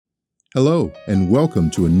Hello, and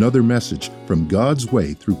welcome to another message from God's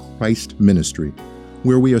Way through Christ Ministry,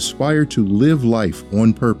 where we aspire to live life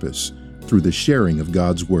on purpose through the sharing of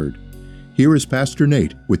God's Word. Here is Pastor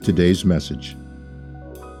Nate with today's message.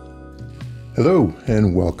 Hello,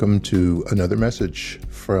 and welcome to another message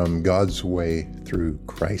from God's Way through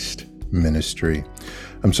Christ Ministry.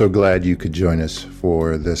 I'm so glad you could join us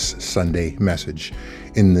for this Sunday message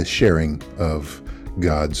in the sharing of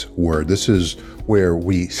God's Word. This is where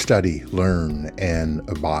we study, learn, and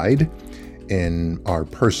abide in our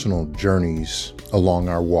personal journeys along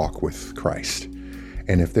our walk with Christ.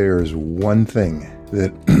 And if there is one thing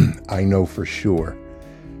that I know for sure,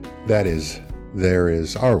 that is, there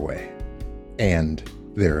is our way and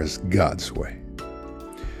there is God's way.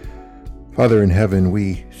 Father in heaven,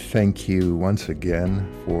 we thank you once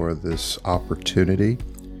again for this opportunity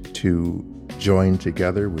to join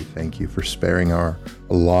together. We thank you for sparing our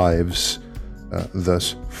lives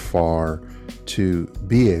thus far to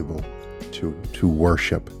be able to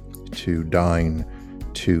worship, to dine,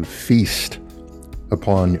 to feast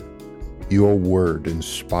upon your word,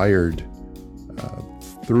 inspired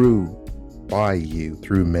by you,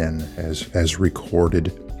 through men, as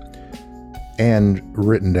recorded and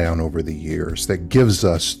written down over the years, that gives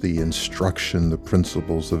us the instruction, the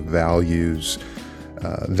principles, the values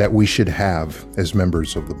that we should have as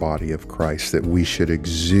members of the body of Christ, that we should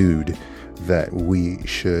exude, that we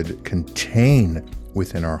should contain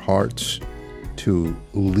within our hearts to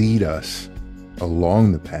lead us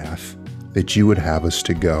along the path that you would have us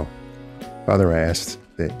to go. Father, I ask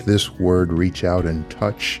that this word reach out and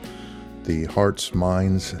touch the hearts,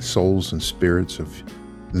 minds, souls, and spirits of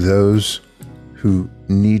those who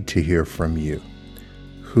need to hear from you,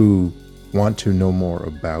 who want to know more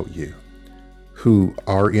about you, who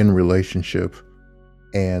are in relationship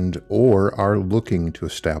and or are looking to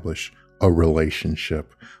establish a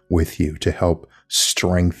relationship with you to help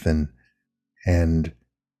strengthen and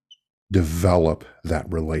develop that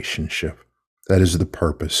relationship. That is the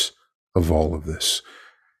purpose of all of this.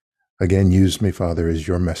 Again, use me, Father, as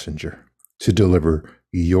your messenger to deliver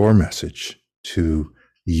your message to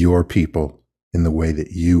your people in the way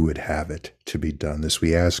that you would have it to be done. This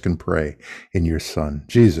we ask and pray in your Son,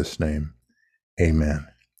 Jesus' name. Amen.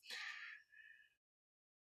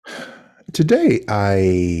 Today,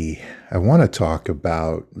 I want to talk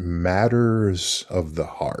about matters of the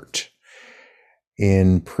heart.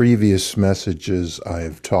 In previous messages,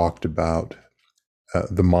 I've talked about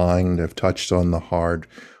the mind. I've touched on the heart.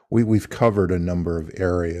 We've covered a number of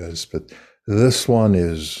areas, but this one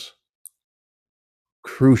is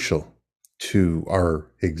crucial to our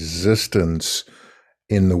existence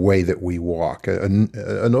in the way that we walk. A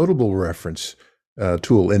notable reference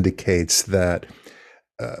tool indicates that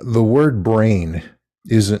the word brain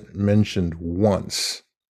isn't mentioned once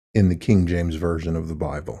in the King James Version of the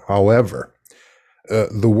Bible. However,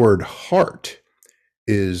 the word heart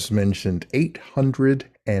is mentioned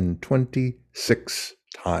 826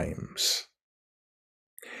 times.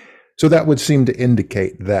 So that would seem to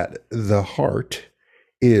indicate that the heart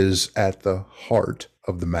is at the heart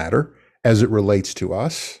of the matter as it relates to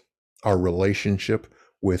us, our relationship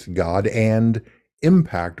with God, and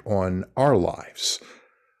impact on our lives.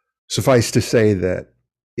 Suffice to say that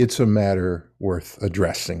it's a matter worth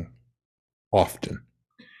addressing often.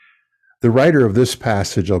 The writer of this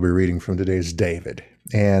passage I'll be reading from today is David,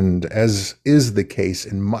 and as is the case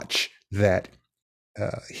in much that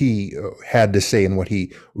he had to say in what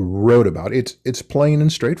he wrote about, it's plain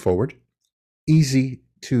and straightforward, easy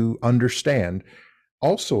to understand.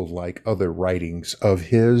 Also, like other writings of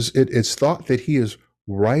his, it's thought that he is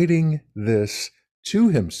writing this to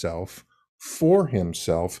himself, for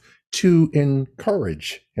himself, to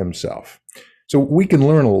encourage himself. So we can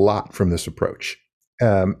learn a lot from this approach,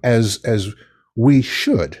 as we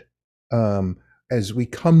should, as we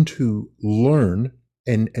come to learn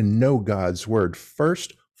and know God's word,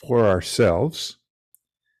 first for ourselves,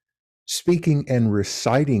 speaking and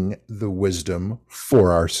reciting the wisdom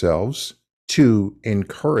for ourselves to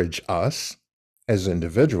encourage us as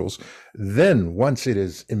individuals. Then, once it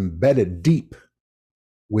is embedded deep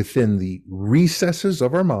within the recesses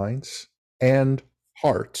of our minds and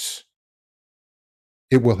hearts,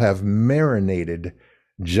 it will have marinated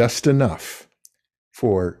just enough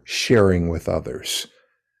for sharing with others.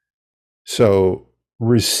 So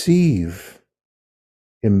receive,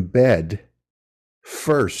 embed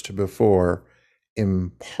first before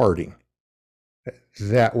imparting.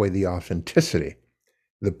 That way the authenticity,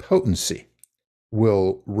 the potency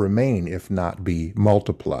will remain, if not be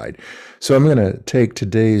multiplied. So I'm going to take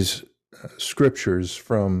today's scriptures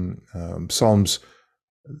from Psalms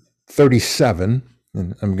 37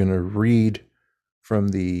 And I'm going to read from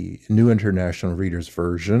the New International Reader's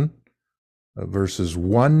Version, verses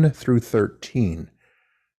 1 through 13.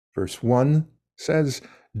 Verse 1 says,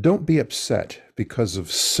 "Don't be upset because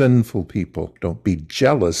of sinful people. Don't be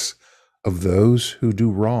jealous of those who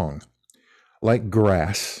do wrong. Like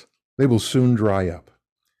grass, they will soon dry up.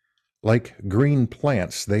 Like green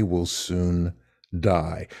plants, they will soon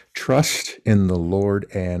die. Trust in the Lord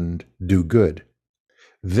and do good.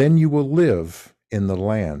 Then you will live in the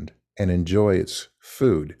land and enjoy its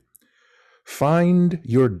food. Find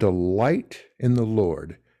your delight in the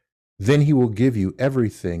Lord. Then he will give you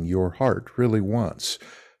everything your heart really wants.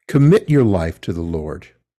 Commit your life to the Lord.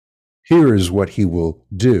 Here is what he will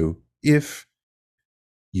do if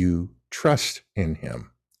you trust in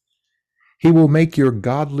him. He will make your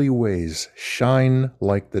godly ways shine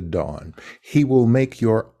like the dawn. He will make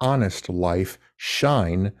your honest life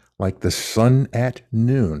shine like the sun at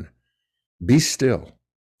noon. Be still.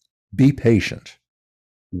 Be patient.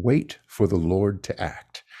 Wait for the Lord to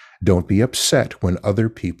act. Don't be upset when other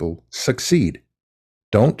people succeed.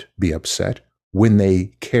 Don't be upset when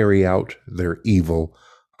they carry out their evil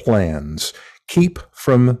plans. Keep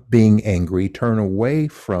from being angry. Turn away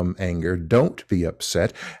from anger. Don't be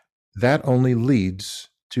upset. That only leads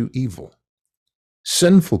to evil.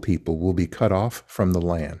 Sinful people will be cut off from the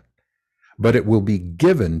land, but it will be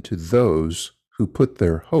given to those who put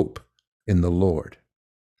their hope in the Lord.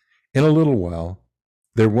 In a little while,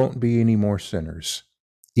 there won't be any more sinners.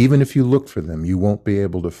 Even if you look for them, you won't be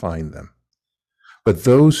able to find them. But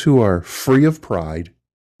those who are free of pride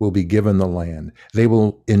will be given the land. They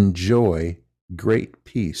will enjoy great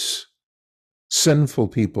peace. Sinful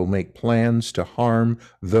people make plans to harm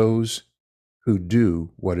those who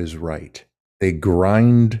do what is right. They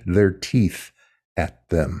grind their teeth at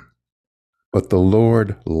them. But the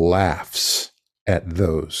Lord laughs at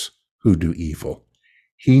those who do evil.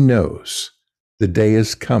 He knows the day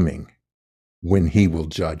is coming when he will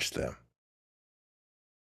judge them.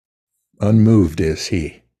 Unmoved is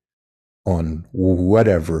he on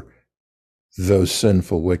whatever those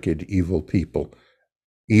sinful, wicked, evil people,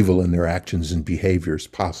 evil in their actions and behaviors,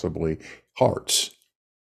 possibly hearts,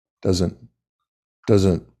 doesn't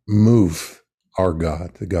move our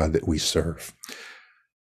God, the God that we serve.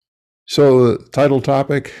 So the title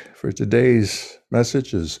topic for today's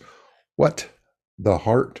message is What the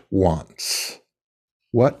Heart Wants.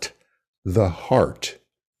 What the heart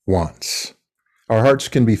wants. Our hearts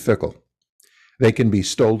can be fickle. They can be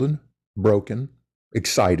stolen, broken,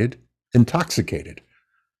 excited, intoxicated.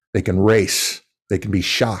 They can race. They can be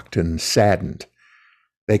shocked and saddened.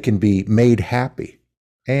 They can be made happy,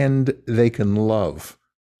 and they can love,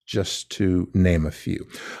 just to name a few.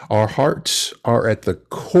 Our hearts are at the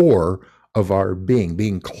core of our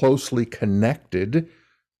being closely connected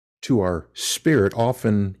to our spirit,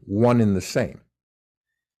 often one and the same.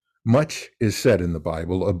 Much is said in the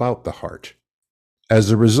Bible about the heart.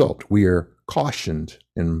 As a result, we are cautioned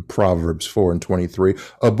in Proverbs 4:23,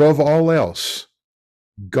 above all else,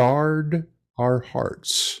 guard our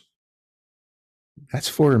hearts. That's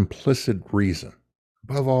for implicit reason.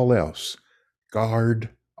 Above all else, guard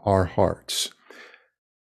our hearts.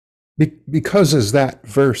 Because as that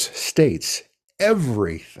verse states,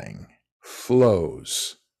 everything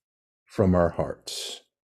flows from our hearts.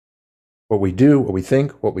 What we do, what we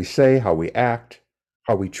think, what we say, how we act,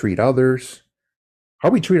 how we treat others, how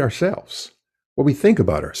we treat ourselves, what we think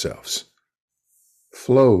about ourselves,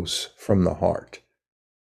 flows from the heart,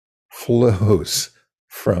 flows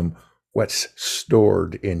from what's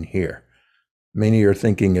stored in here. Many are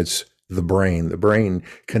thinking it's the brain. The brain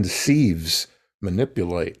conceives,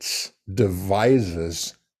 manipulates,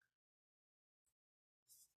 devises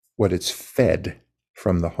what it's fed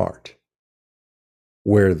from the heart,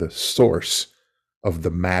 where the source of the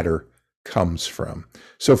matter comes from.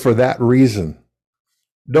 So for that reason,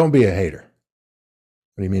 don't be a hater.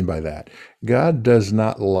 What do you mean by that? God does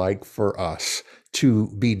not like for us to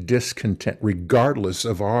be discontent regardless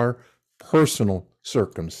of our personal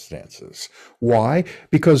circumstances. Why?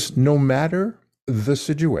 Because no matter the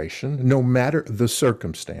situation, no matter the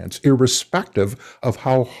circumstance, irrespective of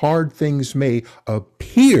how hard things may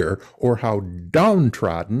appear or how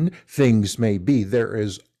downtrodden things may be, there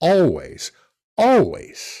is always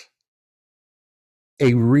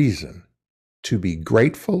a reason to be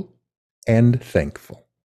grateful and thankful.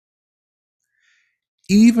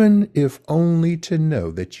 Even if only to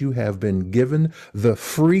know that you have been given the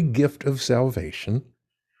free gift of salvation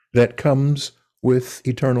that comes with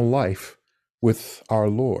eternal life with our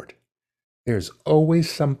Lord. There's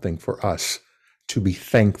always something for us to be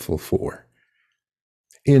thankful for.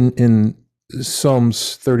 In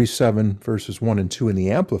Psalms 37, verses 1 and 2 in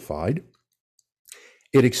the Amplified,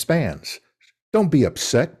 it expands. Don't be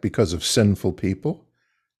upset because of sinful people.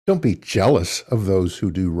 Don't be jealous of those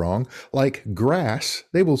who do wrong. Like grass,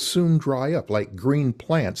 they will soon dry up. Like green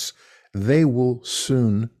plants, they will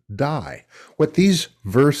soon die. What these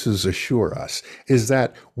verses assure us is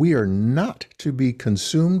that we are not to be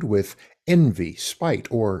consumed with envy, spite,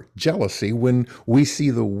 or jealousy when we see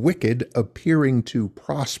the wicked appearing to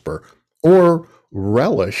prosper, or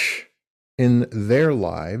relish in their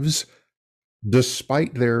lives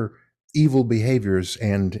despite their evil behaviors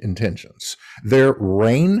and intentions. Their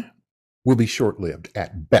reign will be short lived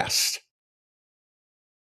at best.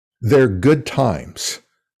 Their good times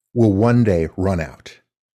will one day run out.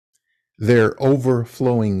 Their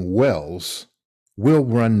overflowing wells will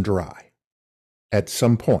run dry at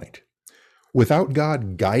some point. Without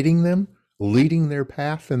God guiding them, leading their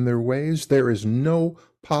path and their ways, there is no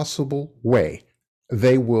possible way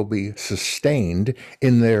they will be sustained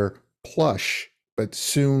in their plush, but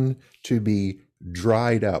soon to be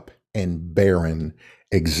dried up and barren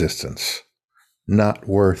existence. Not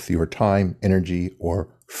worth your time, energy, or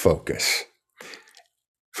focus.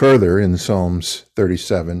 Further, in Psalms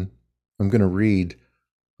 37, I'm going to read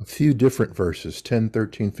a few different verses, 10,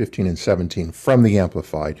 13, 15, and 17 from the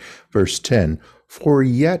Amplified. Verse 10, for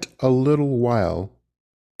yet a little while,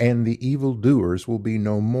 and the evildoers will be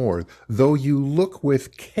no more. Though you look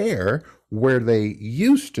with care where they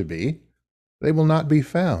used to be, they will not be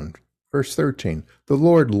found. Verse 13, the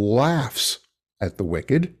Lord laughs at the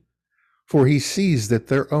wicked, for he sees that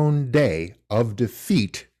their own day of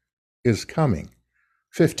defeat is coming.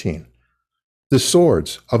 15, the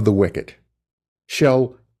swords of the wicked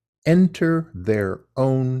shall enter their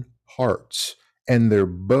own hearts, and their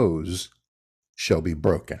bows shall be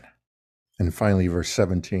broken. And finally, verse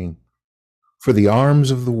 17, for the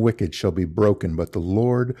arms of the wicked shall be broken, but the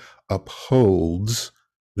Lord upholds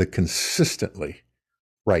the consistently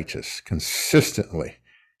righteous. Consistently.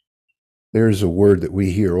 There's a word that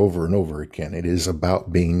we hear over and over again. It is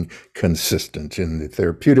about being consistent. In the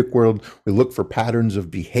therapeutic world, we look for patterns of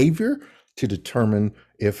behavior to determine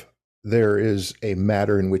if there is a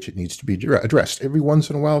matter in which it needs to be addressed. Every once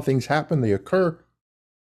in a while, things happen, they occur,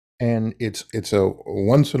 and it's a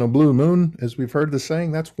once in a blue moon, as we've heard the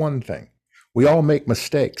saying. That's one thing. We all make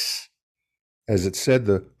mistakes. As it said,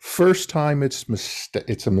 the first time it's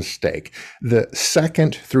a mistake. The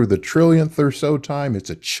second through the trillionth or so time, it's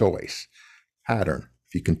a choice. Pattern.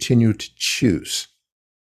 If you continue to choose,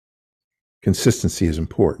 consistency is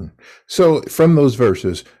important. So from those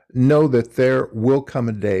verses, know that there will come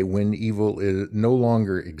a day when evil no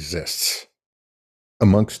longer exists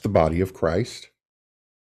amongst the body of Christ.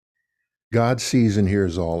 God sees and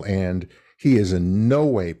hears all, and he is in no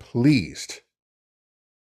way pleased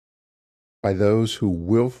by those who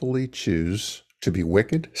willfully choose to be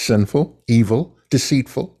wicked, sinful, evil,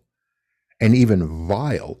 deceitful, and even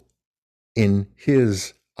vile in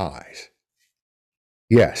his eyes.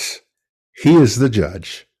 Yes, he is the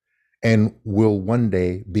judge and will one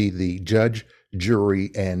day be the judge, jury,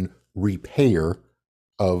 and repayer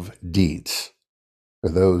of deeds for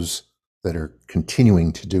those that are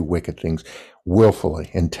continuing to do wicked things willfully,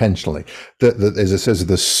 intentionally. As it says,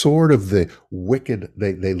 the sword of the wicked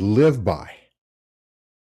they live by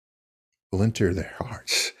will enter their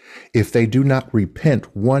hearts. If they do not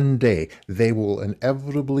repent one day, they will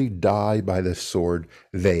inevitably die by the sword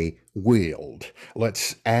they wield.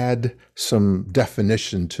 Let's add some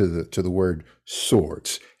definition to the word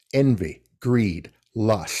swords. Envy, greed,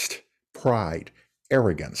 lust, pride,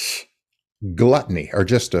 arrogance, gluttony are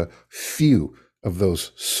just a few of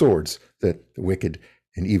those swords that the wicked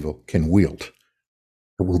and evil can wield.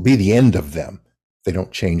 It will be the end of them. They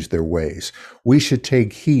don't change their ways. We should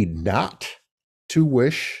take heed not to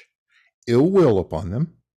wish ill will upon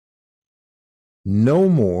them, no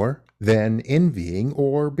more than envying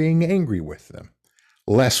or being angry with them,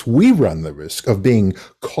 lest we run the risk of being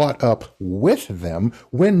caught up with them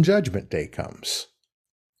when judgment day comes,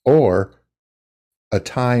 or a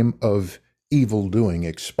time of evil doing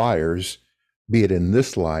expires, be it in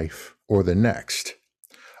this life or the next,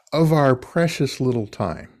 of our precious little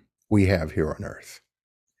time we have here on earth.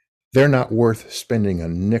 They're not worth spending a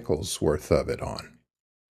nickel's worth of it on.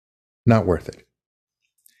 Not worth it.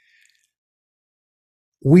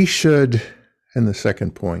 We should, and the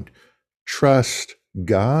second point, trust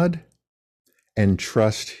God and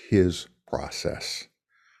trust his process.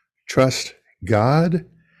 Trust God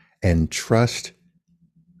and trust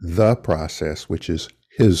the process, which is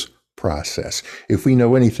his process. If we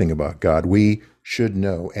know anything about God, we should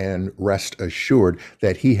know and rest assured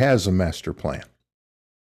that he has a master plan.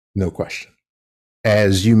 No question.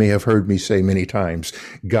 As you may have heard me say many times,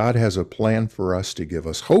 God has a plan for us to give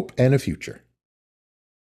us hope and a future.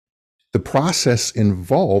 The process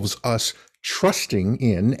involves us trusting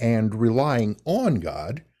in and relying on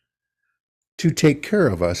God to take care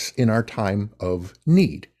of us in our time of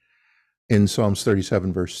need. In Psalms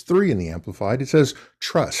 37, verse 3 in the Amplified, it says,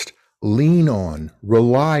 trust, lean on,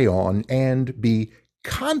 rely on, and be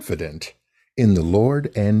confident in the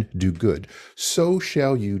Lord and do good. So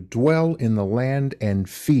shall you dwell in the land and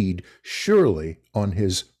feed surely on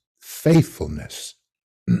his faithfulness.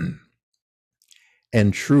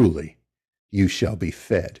 And truly you shall be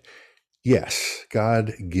fed. Yes,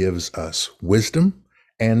 God gives us wisdom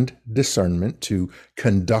and discernment to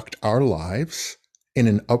conduct our lives in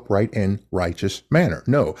an upright and righteous manner.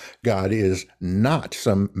 No, God is not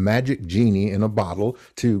some magic genie in a bottle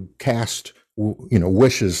to cast,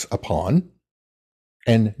 wishes upon.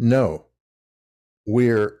 And no,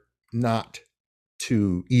 we're not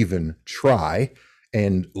to even try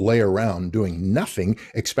and lay around doing nothing,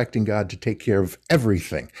 expecting God to take care of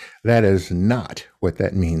everything. That is not what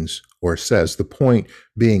that means or says. The point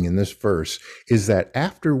being in this verse is that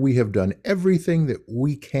after we have done everything that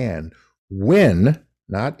we can, when,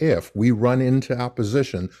 not if, we run into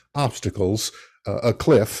opposition, obstacles, a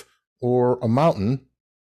cliff, or a mountain,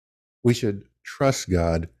 we should trust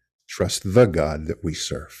God, trust the God that we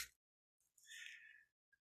serve.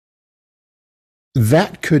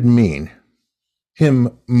 That could mean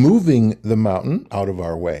him moving the mountain out of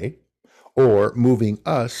our way, or moving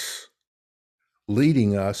us,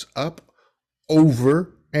 leading us up,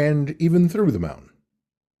 over, and even through the mountain.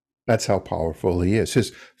 That's how powerful he is.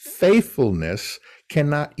 His faithfulness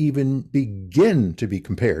cannot even begin to be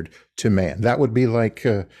compared to man. That would be like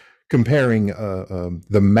comparing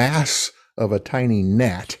the mass of a tiny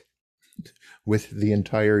gnat with the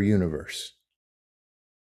entire universe.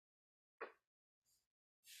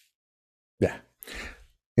 Yeah.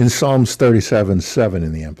 In Psalms 37:7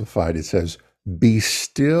 in the Amplified, it says, be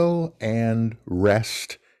still and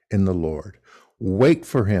rest in the Lord. Wait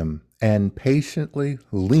for him and patiently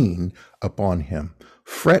lean upon him.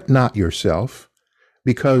 Fret not yourself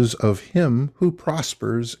because of him who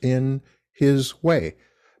prospers in his way,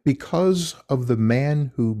 because of the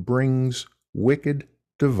man who brings wicked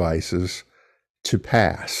devices to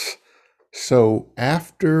pass. So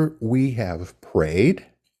after we have prayed,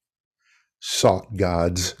 sought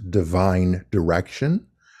God's divine direction,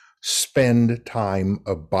 spend time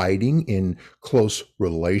abiding in close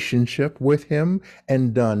relationship with him,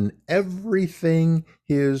 and done everything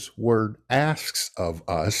his word asks of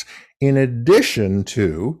us, in addition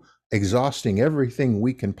to exhausting everything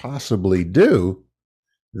we can possibly do,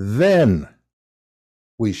 then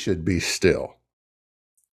we should be still,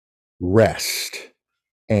 rest,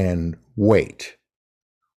 and wait.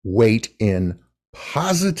 Wait in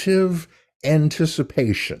positive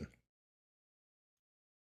anticipation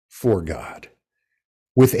for God,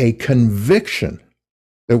 with a conviction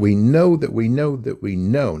that we know that we know that we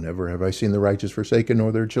know. Never have I seen the righteous forsaken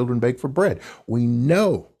nor their children beg for bread. We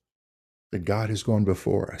know that God has gone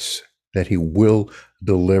before us, that he will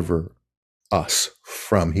deliver us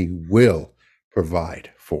from, he will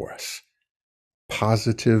provide for us.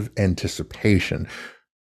 Positive anticipation.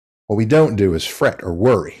 What we don't do is fret or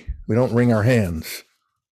worry. We don't wring our hands,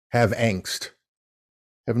 have angst,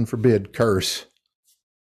 heaven forbid, curse,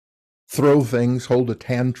 throw things, hold a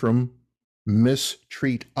tantrum,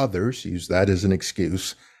 mistreat others, use that as an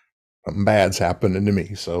excuse. Something bad's happening to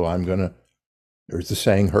me, so there's the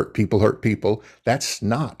saying, hurt people hurt people. That's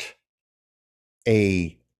not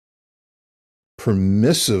a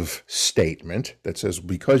permissive statement that says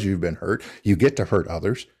because you've been hurt, you get to hurt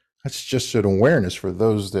others. That's just an awareness for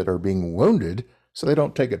those that are being wounded so they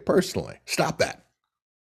don't take it personally. Stop that.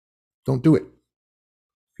 Don't do it.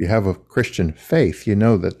 If you have a Christian faith, you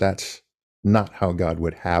know that that's not how God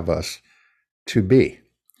would have us to be.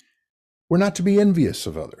 We're not to be envious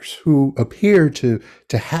of others who appear to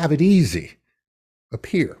have it easy.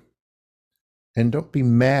 Appear. And don't be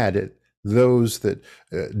mad at those that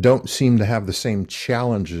don't seem to have the same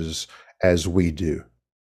challenges as we do.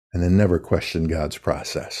 And then never question God's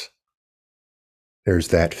process. There's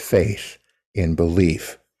that faith in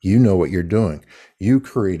belief. You know what you're doing. You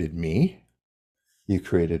created me. You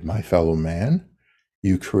created my fellow man.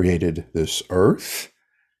 You created this earth.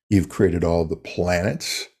 You've created all the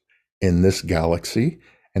planets in this galaxy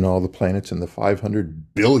and all the planets in the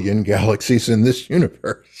 500 billion galaxies in this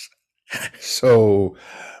universe. So,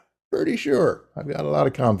 pretty sure I've got a lot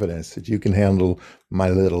of confidence that you can handle my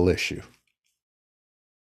little issue,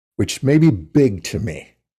 which may be big to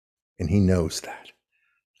me. And he knows that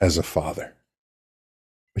as a father.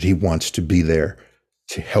 But he wants to be there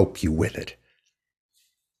to help you with it.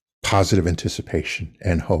 Positive anticipation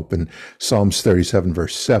and hope. In Psalms 37,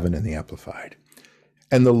 verse 7 in the Amplified.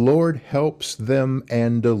 And the Lord helps them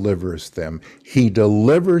and delivers them. He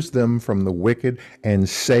delivers them from the wicked and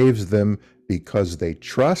saves them because they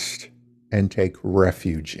trust and take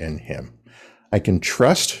refuge in him. I can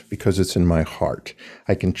trust because it's in my heart.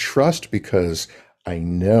 I can trust because I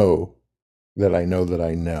know that I know that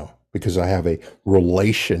I know, because I have a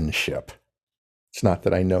relationship. It's not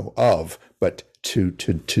that I know of, but to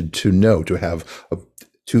know, to have,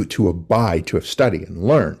 to abide, to have studied and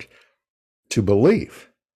learned, to believe.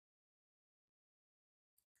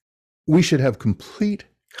 We should have complete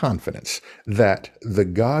confidence that the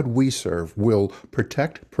God we serve will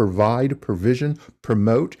protect, provide, provision,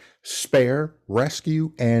 promote, spare,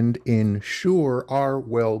 rescue, and ensure our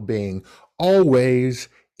well-being always,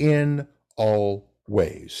 in all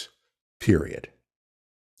ways. Period.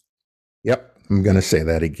 Yep, I'm going to say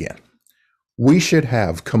that again. We should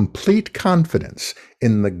have complete confidence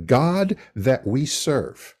in the God that we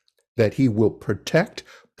serve, that he will protect,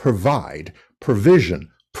 provide,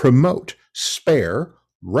 provision, promote, spare,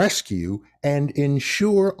 rescue, and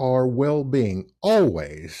ensure our well-being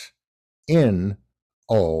always, in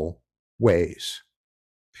all ways.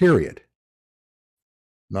 Period.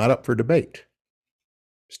 Not up for debate.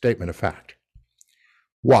 Statement of fact.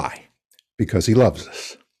 Why? Because he loves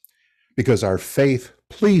us. Because our faith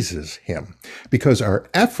pleases him. Because our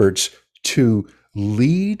efforts to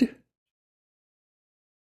lead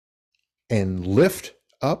and lift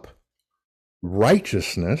up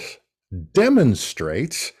righteousness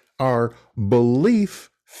demonstrates our belief,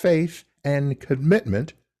 faith, and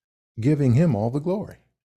commitment, giving him all the glory.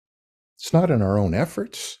 It's not in our own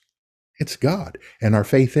efforts. It's God and our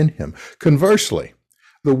faith in him. Conversely,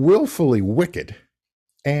 the willfully wicked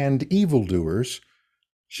and evildoers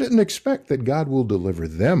shouldn't expect that God will deliver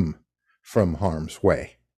them from harm's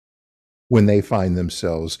way when they find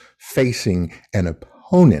themselves facing an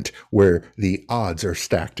opponent where the odds are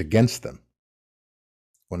stacked against them.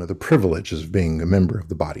 One of the privileges of being a member of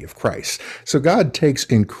the body of Christ. So God takes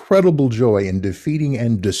incredible joy in defeating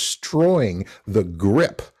and destroying the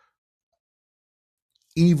grip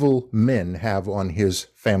evil men have on his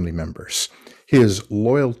family members. His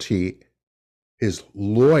loyal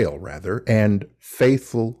and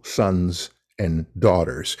faithful sons and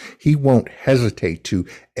daughters. He won't hesitate to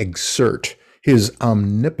exert his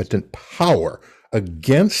omnipotent power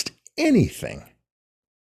against anything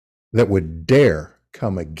that would dare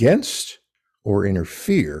come against or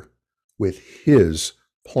interfere with his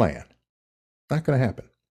plan. Not going to happen.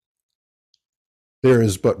 There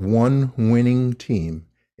is but one winning team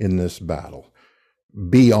in this battle.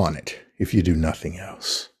 Be on it if you do nothing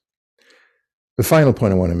else. The final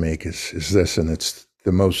point I want to make is this, and it's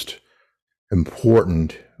the most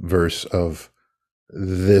important verse of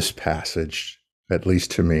this passage, at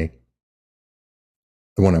least to me,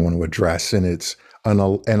 the one I want to address, and it's an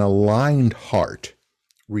aligned heart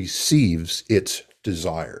receives its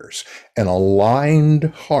desires. An aligned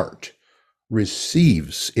heart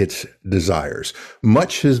receives its desires.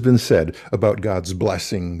 Much has been said about God's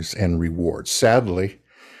blessings and rewards. Sadly,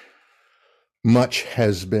 much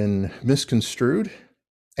has been misconstrued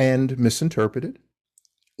and misinterpreted,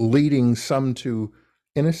 leading some to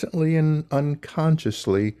innocently and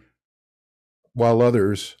unconsciously, while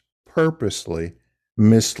others purposely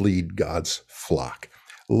mislead God's flock.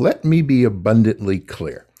 Let me be abundantly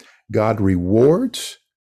clear. God's rewards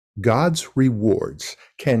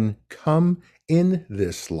can come in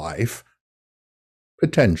this life,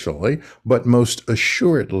 potentially, but most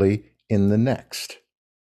assuredly in the next.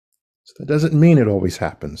 So that doesn't mean it always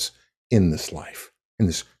happens in this life, in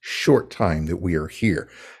this short time that we are here.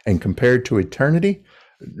 And compared to eternity,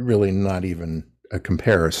 really not even a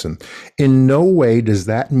comparison. In no way does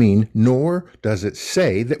that mean, nor does it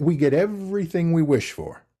say, that we get everything we wish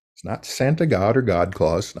for. It's not Santa God or God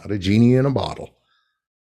Claus, not a genie in a bottle.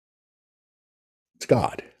 It's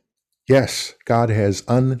God. Yes, God has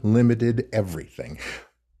unlimited everything,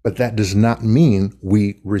 but that does not mean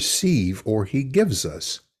we receive or he gives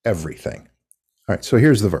us everything. All right, so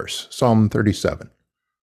here's the verse, Psalm 37,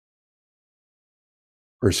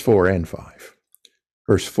 verse 4 and 5.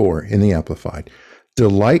 Verse 4 in the Amplified,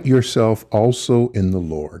 delight yourself also in the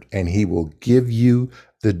Lord, and he will give you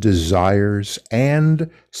the desires and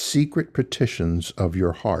secret petitions of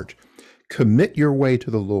your heart. Commit your way to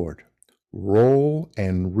the Lord. Roll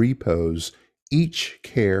and repose each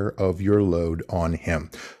care of your load on him.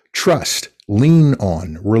 Trust, lean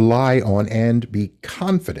on, rely on, and be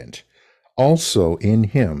confident also in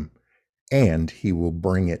him, and he will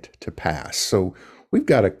bring it to pass. So we've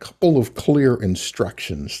got a couple of clear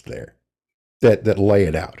instructions there that lay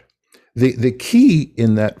it out. The key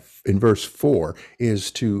in verse 4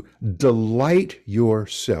 is to delight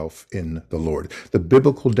yourself in the Lord. The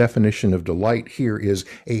biblical definition of delight here is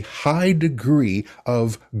a high degree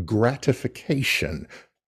of gratification,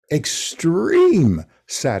 extreme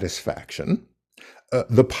satisfaction,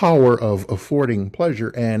 the power of affording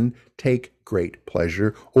pleasure and take great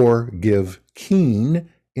pleasure or give keen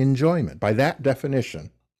enjoyment. By that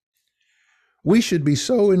definition, we should be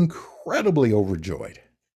so incredibly overjoyed,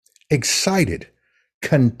 excited,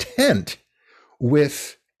 content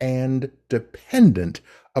with, and dependent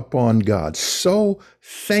upon God, so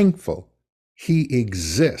thankful he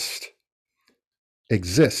exists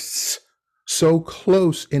so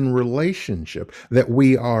close in relationship that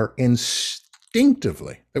we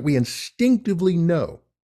instinctively know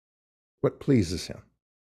what pleases him.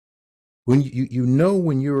 When you know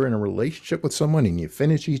when you're in a relationship with someone and you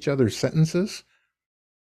finish each other's sentences,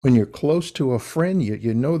 when you're close to a friend,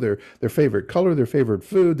 you know their favorite color, their favorite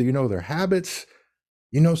food, you know their habits,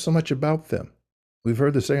 you know so much about them. We've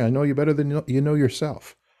heard the saying, I know you better than you know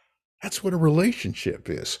yourself. That's what a relationship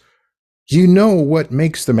is. You know what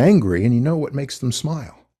makes them angry and you know what makes them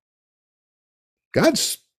smile.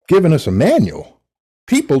 God's given us a manual.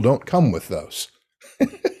 People don't come with those.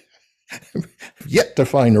 Yet to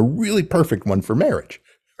find a really perfect one for marriage,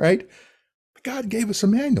 right? But God gave us a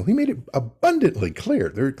manual. He made it abundantly clear.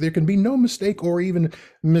 There can be no mistake or even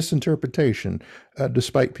misinterpretation,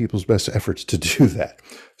 despite people's best efforts to do that.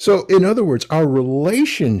 So, in other words, our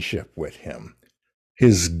relationship with him,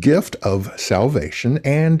 his gift of salvation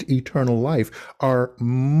and eternal life, are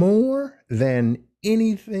more than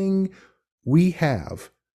anything we have,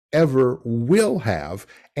 ever will have,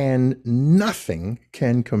 and nothing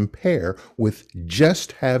can compare with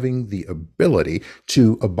just having the ability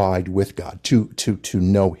to abide with God, to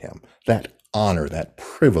know him, that honor, that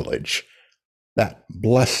privilege, that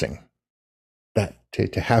blessing, that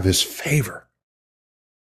to have his favor,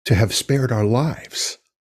 to have spared our lives,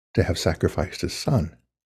 to have sacrificed his son.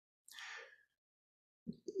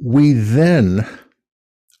 We then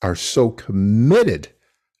are so committed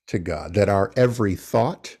to God that our every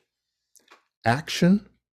thought, action,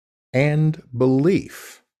 and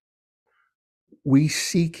belief, we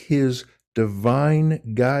seek his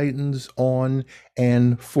divine guidance on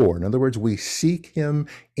and for. In other words, we seek him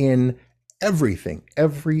in everything,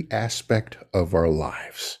 every aspect of our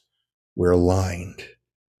lives. We're aligned.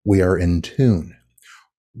 We are in tune.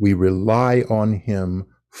 We rely on him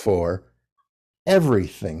for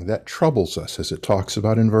everything that troubles us, as it talks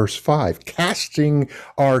about in verse 5, casting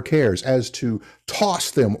our cares, as to toss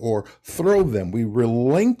them or throw them. We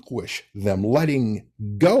relinquish them, letting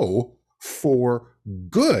go for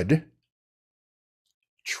good,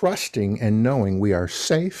 trusting and knowing we are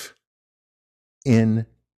safe in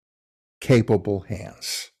capable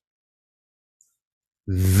hands.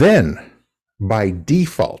 Then, by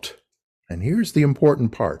default, and here's the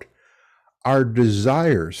important part, our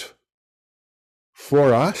desires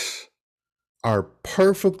for us are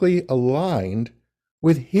perfectly aligned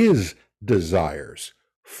with his desires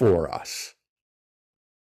for us.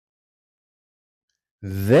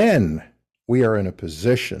 Then we are in a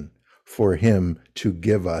position for him to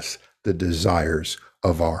give us the desires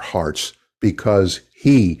of our hearts because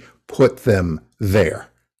he put them there.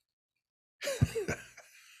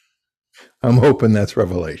 I'm hoping that's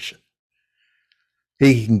revelation.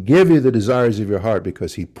 He can give you the desires of your heart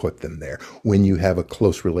because he put them there when you have a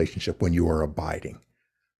close relationship, when you are abiding.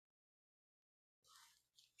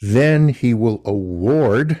 Then he will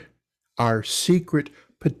award our secret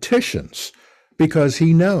petitions because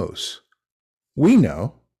he knows. We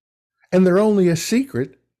know. And they're only a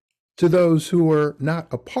secret to those who are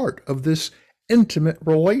not a part of this intimate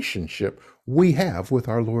relationship we have with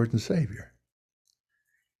our Lord and Savior,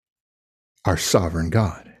 our sovereign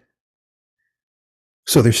God.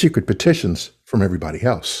 So they're secret petitions from everybody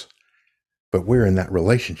else. But we're in that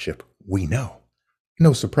relationship. We know.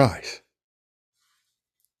 No surprise.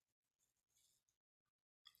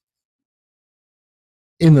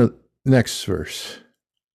 In the next verse,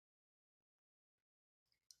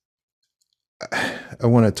 I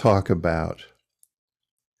want to talk about,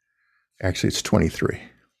 actually it's 23,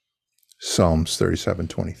 Psalms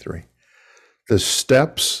 37:23. The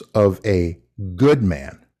steps of a good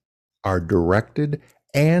man are directed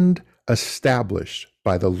and established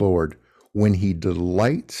by the Lord when he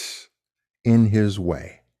delights in his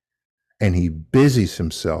way and he busies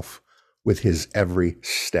himself with his every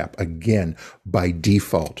step. Again, by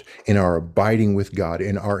default, in our abiding with God,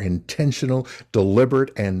 in our intentional,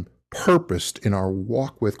 deliberate, and purposed in our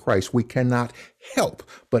walk with Christ, we cannot help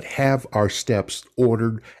but have our steps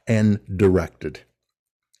ordered and directed.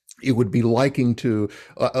 It would be likened to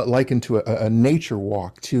a nature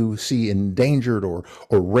walk to see endangered or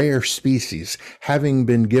rare species, having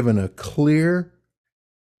been given a clear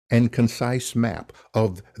and concise map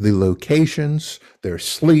of the locations, their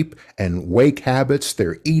sleep and wake habits,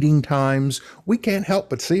 their eating times. We can't help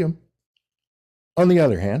but see them. On the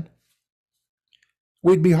other hand,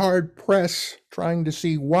 we'd be hard pressed trying to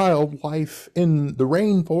see wildlife in the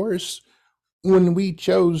rainforest when we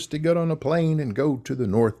chose to get on a plane and go to the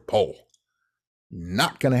North Pole.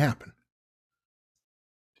 Not going to happen.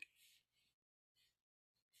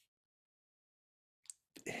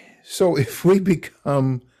 So if we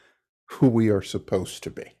become who we are supposed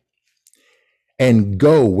to be and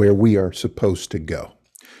go where we are supposed to go,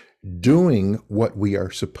 doing what we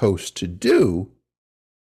are supposed to do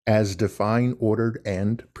as defined, ordered,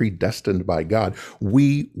 and predestined by God,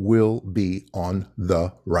 we will be on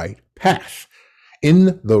the right path,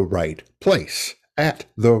 in the right place, at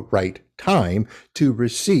the right time to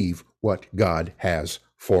receive what God has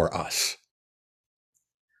for us.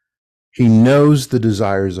 He knows the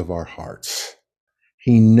desires of our hearts.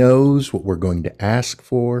 He knows what we're going to ask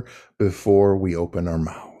for before we open our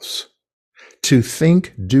mouths. To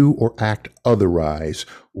think, do, or act otherwise,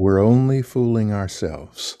 we're only fooling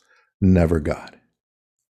ourselves, never God.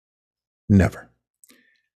 Never.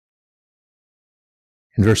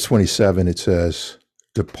 In verse 27, it says,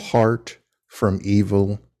 "Depart from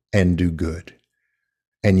evil and do good,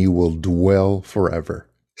 and you will dwell forever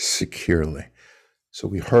securely." So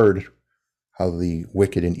we heard how the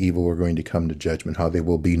wicked and evil are going to come to judgment, how they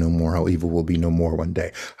will be no more, how evil will be no more one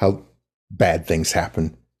day, how bad things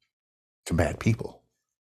happen to bad people.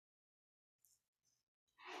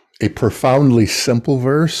 A profoundly simple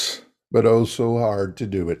verse, but oh so hard to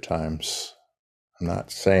do at times. I'm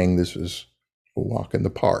not saying this is a walk in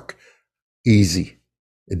the park. Easy.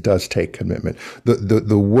 It does take commitment.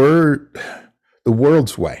 The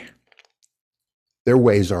world's way, their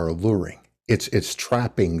ways are alluring. Its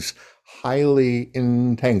trappings highly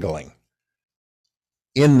entangling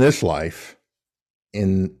in this life,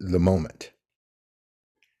 in the moment.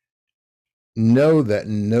 Know that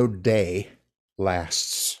no day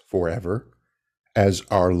lasts forever, as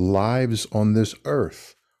our lives on this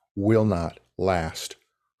earth will not last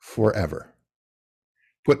forever.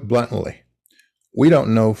 Put bluntly, we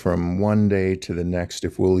don't know from one day to the next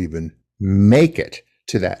if we'll even make it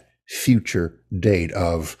to that future date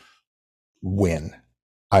of when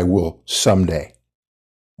I will someday.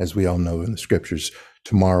 As we all know in the scriptures,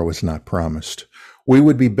 tomorrow is not promised. We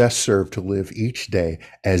would be best served to live each day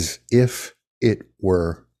as if it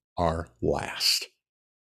were our last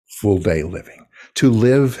full day living, to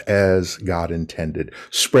live as God intended,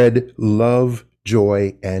 spread love,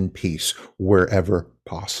 joy, and peace wherever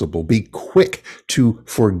possible. Be quick to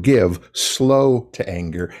forgive, slow to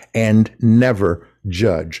anger, and never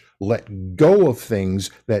judge. Let go of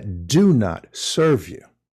things that do not serve you,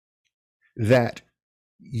 that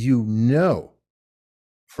you know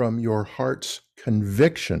from your heart's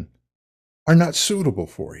conviction are not suitable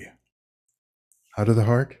for you. Out of the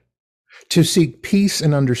heart, to seek peace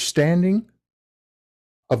and understanding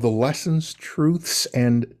of the lessons, truths,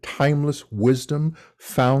 and timeless wisdom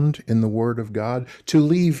found in the Word of God, to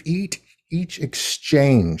leave each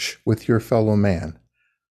exchange with your fellow man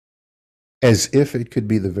as if it could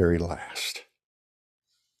be the very last.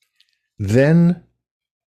 Then,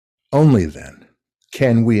 only then,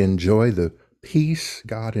 can we enjoy the peace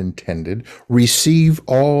God intended, receive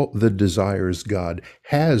all the desires God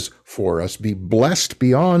has for us, be blessed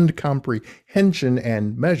beyond comprehension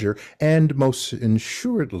and measure, and most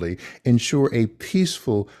assuredly ensure a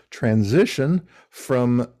peaceful transition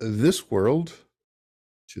from this world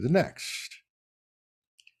to the next.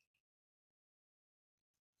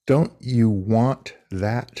 Don't you want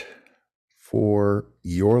that for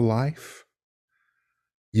your life?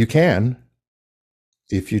 You can,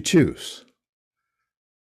 if you choose.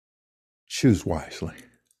 Choose wisely.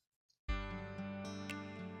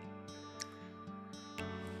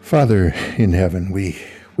 Father in heaven, we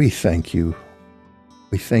thank you.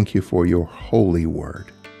 We thank you for your holy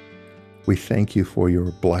word. We thank you for your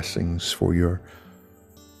blessings, for your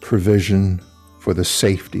provision, for the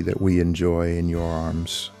safety that we enjoy in your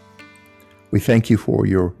arms. We thank you for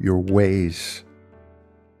your ways.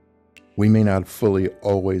 We may not fully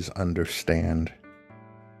always understand,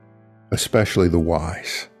 especially the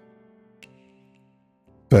wise.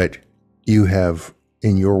 But you have,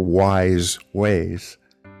 in your wise ways,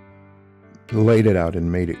 laid it out and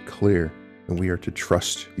made it clear that we are to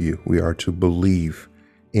trust you. We are to believe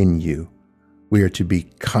in you. We are to be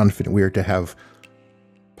confident. We are to have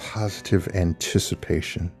positive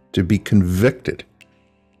anticipation, to be convicted.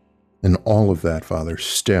 And all of that, Father,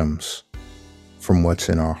 stems from what's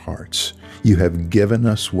in our hearts. You have given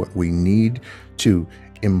us what we need to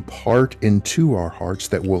impart into our hearts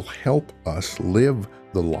that will help us live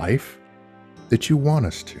the life that you want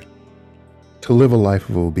us to live a life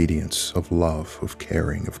of obedience, of love, of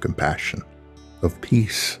caring, of compassion, of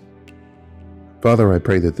peace. Father, I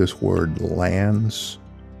pray that this word lands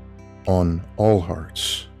on all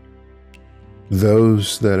hearts,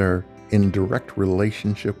 those that are in direct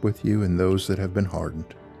relationship with you and those that have been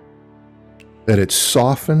hardened, that it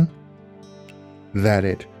soften, that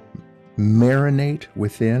it marinate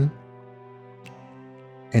within,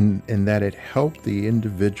 and that it help the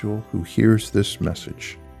individual who hears this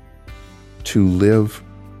message to live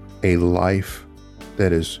a life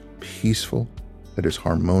that is peaceful, that is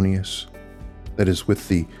harmonious, that is with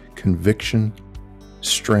the conviction,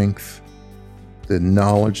 strength, the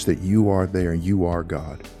knowledge that you are there, you are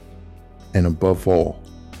God, and above all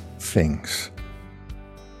things,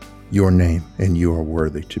 your name, and you are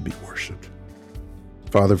worthy to be worshiped.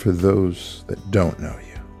 Father, for those that don't know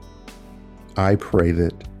you, I pray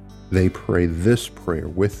that they pray this prayer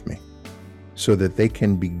with me so that they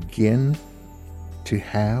can begin to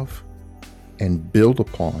have and build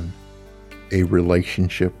upon a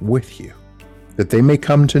relationship with you, that they may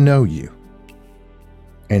come to know you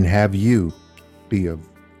and have you be an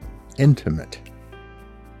intimate,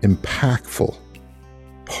 impactful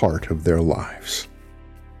part of their lives.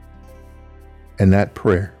 And that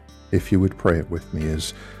prayer, if you would pray it with me,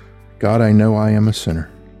 is, God, I know I am a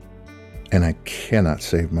sinner and I cannot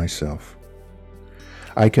save myself.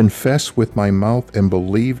 I confess with my mouth and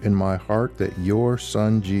believe in my heart that your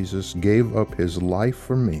Son Jesus gave up his life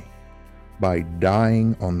for me by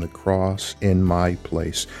dying on the cross in my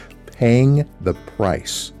place, paying the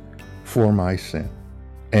price for my sin,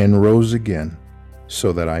 and rose again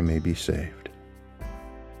so that I may be saved.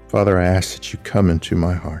 Father, I ask that you come into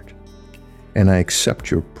my heart, and I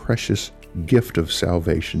accept your precious gift of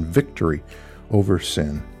salvation, victory over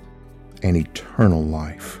sin, and eternal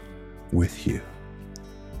life with you.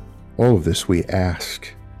 All of this we ask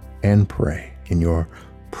and pray in your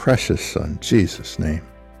precious Son, Jesus' name.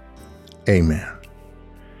 Amen.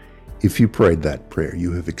 If you prayed that prayer,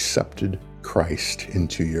 you have accepted Christ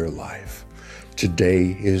into your life.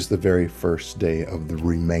 Today is the very first day of the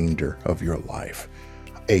remainder of your life.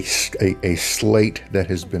 A slate that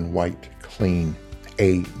has been wiped clean,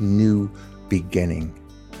 a new beginning.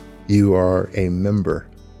 You are a member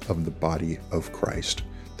of the body of Christ,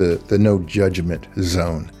 the no judgment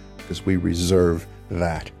zone, because we reserve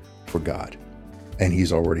that for God. And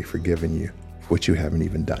he's already forgiven you for what you haven't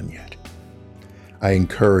even done yet. I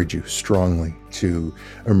encourage you strongly to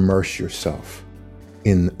immerse yourself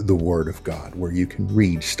in the Word of God, where you can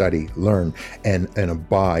read, study, learn, and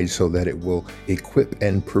abide so that it will equip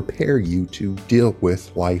and prepare you to deal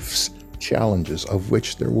with life's challenges, of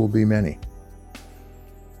which there will be many.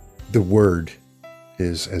 The Word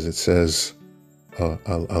is, as it says,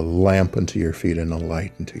 a lamp unto your feet and a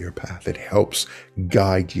light unto your path. It helps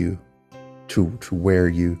guide you to where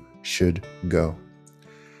you should go.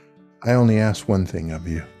 I only ask one thing of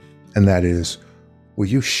you, and that is, will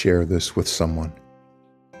you share this with someone?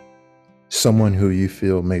 Someone who you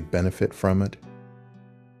feel may benefit from it,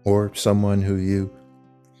 or someone who you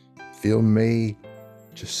feel may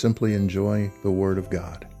just simply enjoy the Word of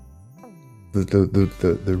God.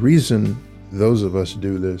 The reason those of us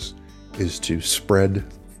do this is to spread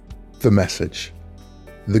the message,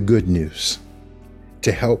 the good news,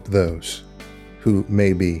 to help those who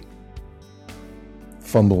may be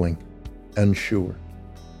fumbling, unsure,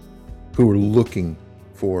 who are looking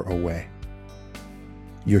for a way.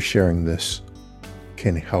 You're sharing this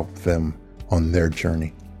can help them on their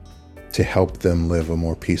journey, to help them live a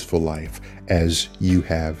more peaceful life as you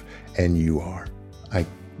have and you are.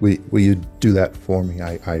 Will you do that for me?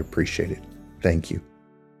 I appreciate it. Thank you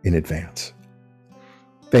in advance.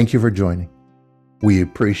 Thank you for joining. We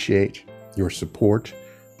appreciate your support,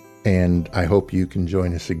 and I hope you can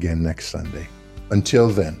join us again next Sunday. Until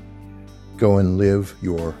then, go and live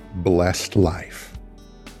your blessed life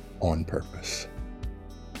on purpose.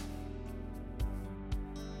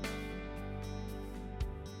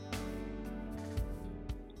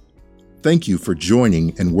 Thank you for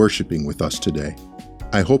joining and worshiping with us today.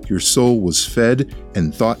 I hope your soul was fed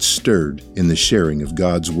and thoughts stirred in the sharing of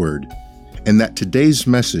God's Word, and that today's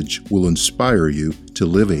message will inspire you to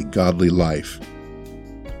live a godly life.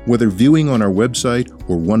 Whether viewing on our website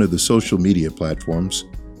or one of the social media platforms,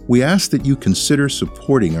 we ask that you consider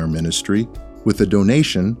supporting our ministry with a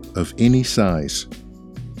donation of any size.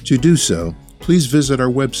 To do so, please visit our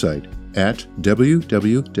website at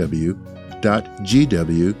www.gwtcm.org.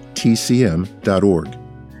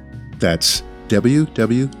 That's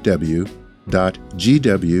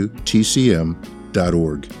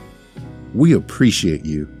www.gwtcm.org. We appreciate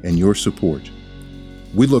you and your support.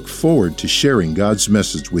 We look forward to sharing God's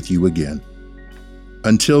message with you again.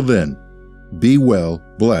 Until then, be well,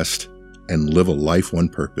 blessed, and live a life on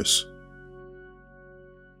purpose.